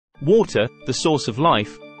Water, the source of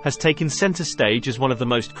life, has taken center stage as one of the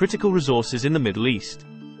most critical resources in the Middle East.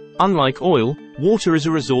 Unlike oil, water is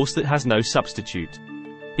a resource that has no substitute.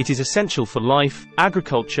 It is essential for life,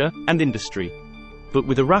 agriculture, and industry. But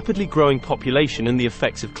with a rapidly growing population and the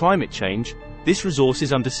effects of climate change, this resource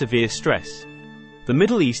is under severe stress. The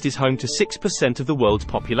Middle East is home to 6% of the world's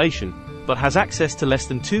population, but has access to less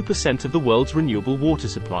than 2% of the world's renewable water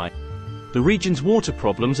supply. The region's water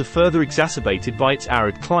problems are further exacerbated by its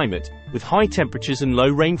arid climate, with high temperatures and low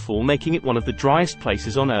rainfall making it one of the driest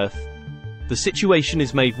places on Earth. The situation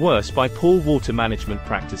is made worse by poor water management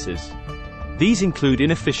practices. These include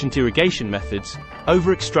inefficient irrigation methods,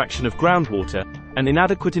 over-extraction of groundwater, and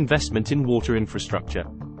inadequate investment in water infrastructure.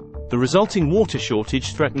 The resulting water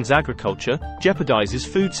shortage threatens agriculture, jeopardizes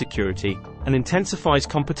food security, and intensifies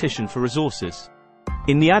competition for resources.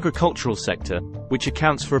 In the agricultural sector, which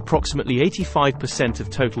accounts for approximately 85% of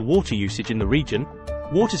total water usage in the region,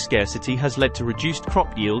 water scarcity has led to reduced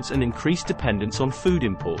crop yields and increased dependence on food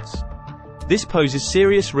imports. This poses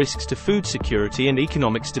serious risks to food security and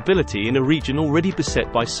economic stability in a region already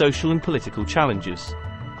beset by social and political challenges.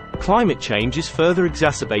 Climate change is further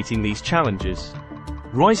exacerbating these challenges.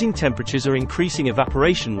 Rising temperatures are increasing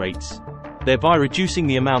evaporation rates, thereby reducing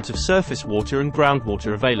the amount of surface water and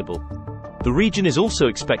groundwater available. The region is also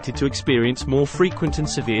expected to experience more frequent and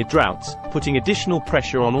severe droughts, putting additional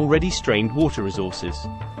pressure on already strained water resources.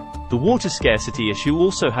 The water scarcity issue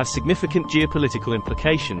also has significant geopolitical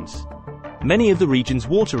implications. Many of the region's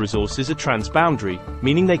water resources are transboundary,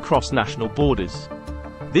 meaning they cross national borders.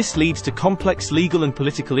 This leads to complex legal and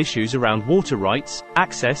political issues around water rights,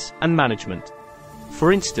 access, and management.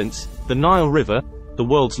 For instance, the Nile River, the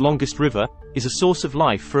world's longest river, is a source of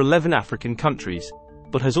life for 11 African countries,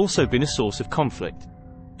 but has also been a source of conflict.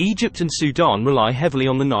 Egypt and Sudan rely heavily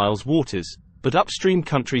on the Nile's waters, but upstream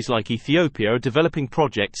countries like Ethiopia are developing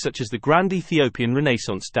projects such as the Grand Ethiopian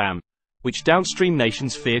Renaissance Dam, which downstream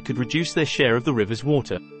nations fear could reduce their share of the river's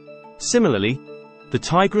water. Similarly, the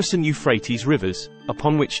Tigris and Euphrates rivers,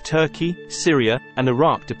 upon which Turkey, Syria, and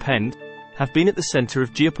Iraq depend, have been at the center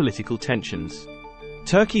of geopolitical tensions.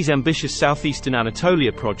 Turkey's ambitious southeastern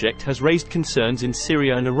Anatolia project has raised concerns in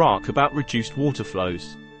Syria and Iraq about reduced water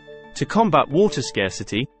flows. To combat water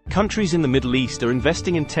scarcity, countries in the Middle East are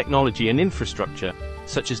investing in technology and infrastructure,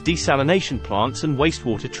 such as desalination plants and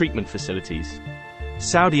wastewater treatment facilities.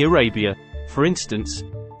 Saudi Arabia, for instance,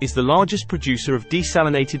 is the largest producer of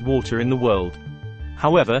desalinated water in the world.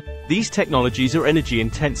 However, these technologies are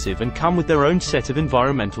energy-intensive and come with their own set of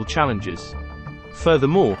environmental challenges.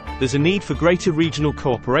 Furthermore, there's a need for greater regional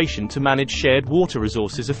cooperation to manage shared water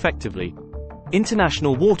resources effectively.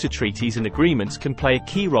 International water treaties and agreements can play a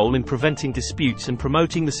key role in preventing disputes and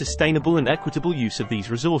promoting the sustainable and equitable use of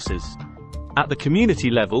these resources. At the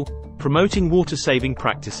community level, promoting water-saving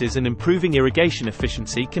practices and improving irrigation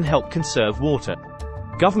efficiency can help conserve water.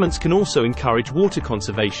 Governments can also encourage water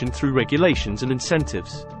conservation through regulations and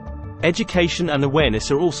incentives. Education and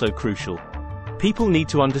awareness are also crucial. People need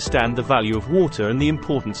to understand the value of water and the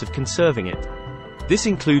importance of conserving it. This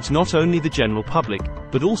includes not only the general public,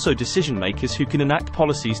 but also decision-makers who can enact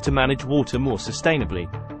policies to manage water more sustainably.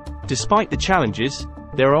 Despite the challenges,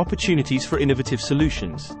 there are opportunities for innovative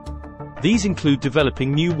solutions. These include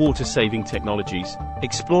developing new water-saving technologies,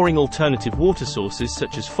 exploring alternative water sources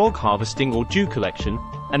such as fog harvesting or dew collection,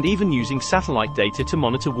 and even using satellite data to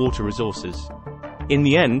monitor water resources. In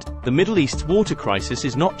the end, the Middle East's water crisis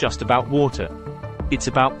is not just about water. It's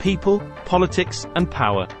about people, politics, and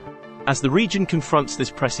power. As the region confronts this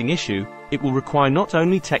pressing issue, it will require not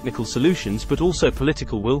only technical solutions but also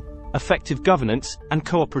political will, effective governance, and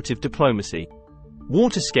cooperative diplomacy.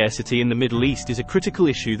 Water scarcity in the Middle East is a critical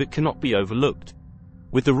issue that cannot be overlooked.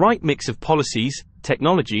 With the right mix of policies,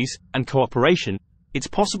 technologies, and cooperation, it's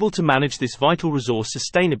possible to manage this vital resource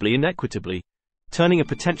sustainably and equitably, turning a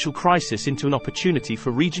potential crisis into an opportunity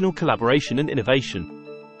for regional collaboration and innovation.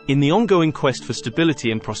 In the ongoing quest for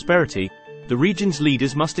stability and prosperity, the region's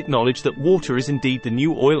leaders must acknowledge that water is indeed the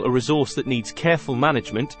new oil, a resource that needs careful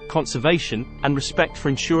management, conservation, and respect for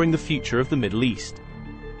ensuring the future of the Middle East.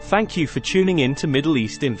 Thank you for tuning in to Middle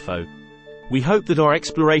East Info. We hope that our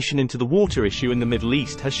exploration into the water issue in the Middle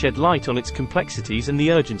East has shed light on its complexities and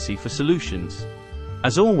the urgency for solutions.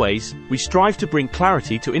 As always, we strive to bring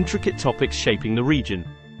clarity to intricate topics shaping the region.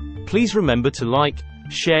 Please remember to like,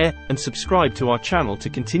 share, and subscribe to our channel to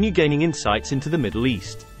continue gaining insights into the Middle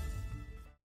East.